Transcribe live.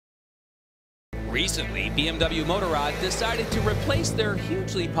Recently, BMW Motorrad decided to replace their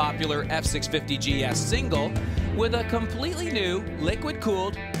hugely popular F650 GS single with a completely new,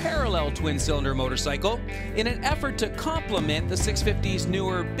 liquid-cooled, parallel twin-cylinder motorcycle in an effort to complement the 650's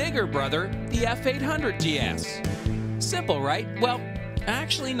newer, bigger brother, the F800 GS. Simple, right? Well,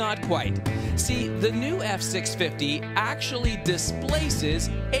 actually not quite. See, the new F650 actually displaces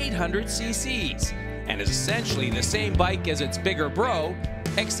 800 cc's and is essentially the same bike as its bigger bro,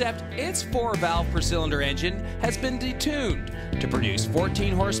 except its 4-valve per cylinder engine has been detuned to produce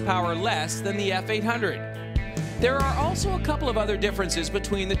 14 horsepower less than the F800. There are also a couple of other differences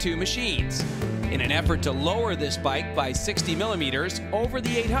between the two machines. In an effort to lower this bike by 60 millimeters over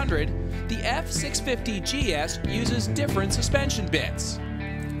the 800, the F650 GS uses different suspension bits.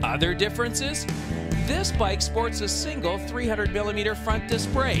 Other differences? This bike sports a single 300 millimeter front disc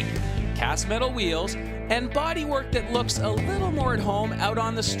brake, cast metal wheels, and bodywork that looks a little more at home out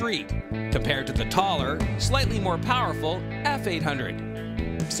on the street, compared to the taller, slightly more powerful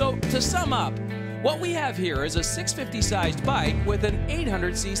F800. So, to sum up, what we have here is a 650-sized bike with an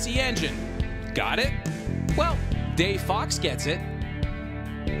 800cc engine. Got it? Well, Dave Fox gets it.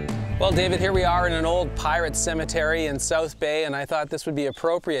 Well, David, here we are in an old pirate cemetery in South Bay, and I thought this would be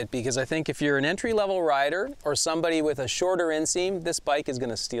appropriate because I think if you're an entry-level rider or somebody with a shorter inseam, this bike is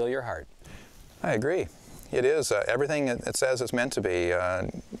going to steal your heart. I agree. It is. Everything it says it's meant to be.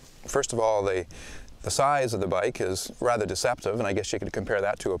 First of all, the size of the bike is rather deceptive, and I guess you could compare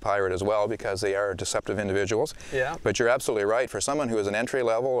that to a pirate as well because they are deceptive individuals. Yeah. But you're absolutely right. For someone who is an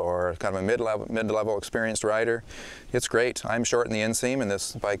entry-level or kind of a mid-level experienced rider, it's great. I'm short in the inseam, and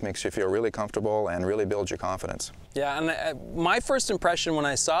this bike makes you feel really comfortable and really builds your confidence. Yeah, and my first impression when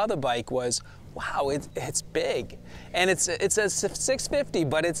I saw the bike was, wow, it's big. And it says 650,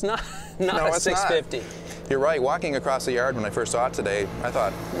 but it's not a 650. Not. You're right. Walking across the yard when I first saw it today, I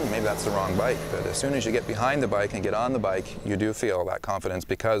thought, maybe that's the wrong bike. But as soon as you get behind the bike and get on the bike, you do feel that confidence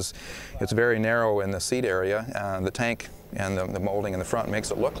because it's very narrow in the seat area. The tank and the molding in the front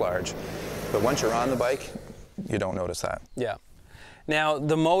makes it look large. But once you're on the bike, you don't notice that. Yeah. Now,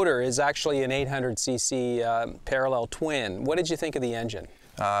 the motor is actually an 800cc parallel twin. What did you think of the engine?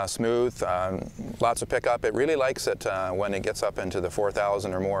 Smooth, lots of pickup. It really likes it when it gets up into the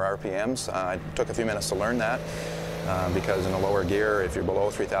 4,000 or more RPMs. I took a few minutes to learn that because in a lower gear, if you're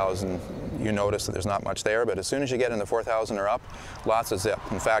below 3,000, you notice that there's not much there, but as soon as you get into 4,000 or up, lots of zip.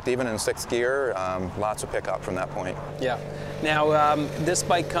 In fact, even in 6th gear, lots of pickup from that point. Yeah. Now, this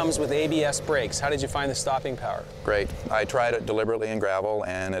bike comes with ABS brakes. How did you find the stopping power? Great. I tried it deliberately in gravel,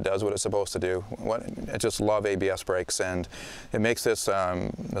 and it does what it's supposed to do. I just love ABS brakes, and it makes this,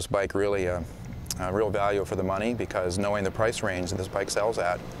 this bike really a real value for the money because knowing the price range that this bike sells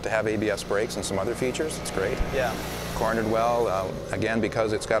at, to have ABS brakes and some other features, it's great. Yeah. Cornered well, again,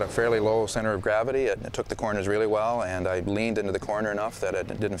 because it's got a fairly low center of gravity, it took the corners really well, and I leaned into the corner enough that it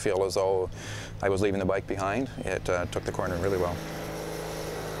didn't feel as though I was leaving the bike behind. It took the corner really well.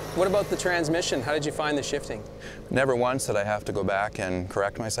 What about the transmission? How did you find the shifting? Never once did I have to go back and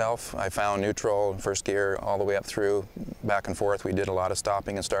correct myself. I found neutral, first gear, all the way up through, back and forth. We did a lot of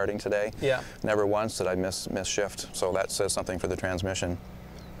stopping and starting today. Yeah. Never once did I miss shift, so that says something for the transmission.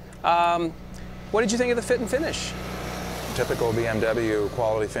 What did you think of the fit and finish? Typical BMW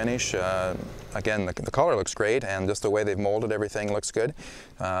quality finish. Again, the color looks great, and just the way they've molded everything looks good.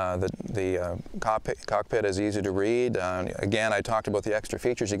 The cockpit is easy to read. Again, I talked about the extra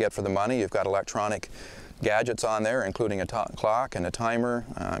features you get for the money. You've got electronic gadgets on there, including a clock and a timer.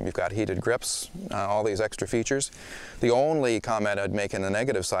 You've got heated grips, all these extra features. The only comment I'd make on the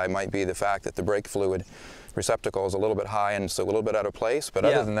negative side might be the fact that the brake fluid receptacle is a little bit high and so a little bit out of place, but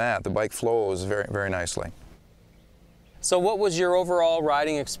other than that, the bike flows very, very nicely. So what was your overall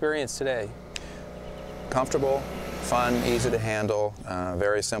riding experience today? Comfortable, fun, easy to handle,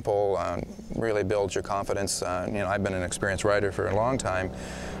 very simple, really builds your confidence. You know, I've been an experienced rider for a long time,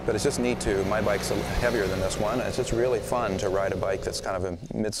 but it's just neat to, my bike's heavier than this one, and it's just really fun to ride a bike that's kind of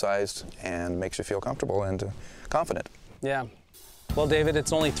a mid-sized and makes you feel comfortable and confident. Yeah. Well, David,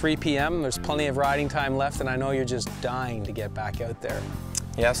 it's only 3 p.m. There's plenty of riding time left, and I know you're just dying to get back out there.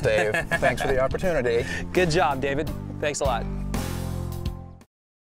 Yes, Dave. Thanks for the opportunity. Good job, David. Thanks a lot.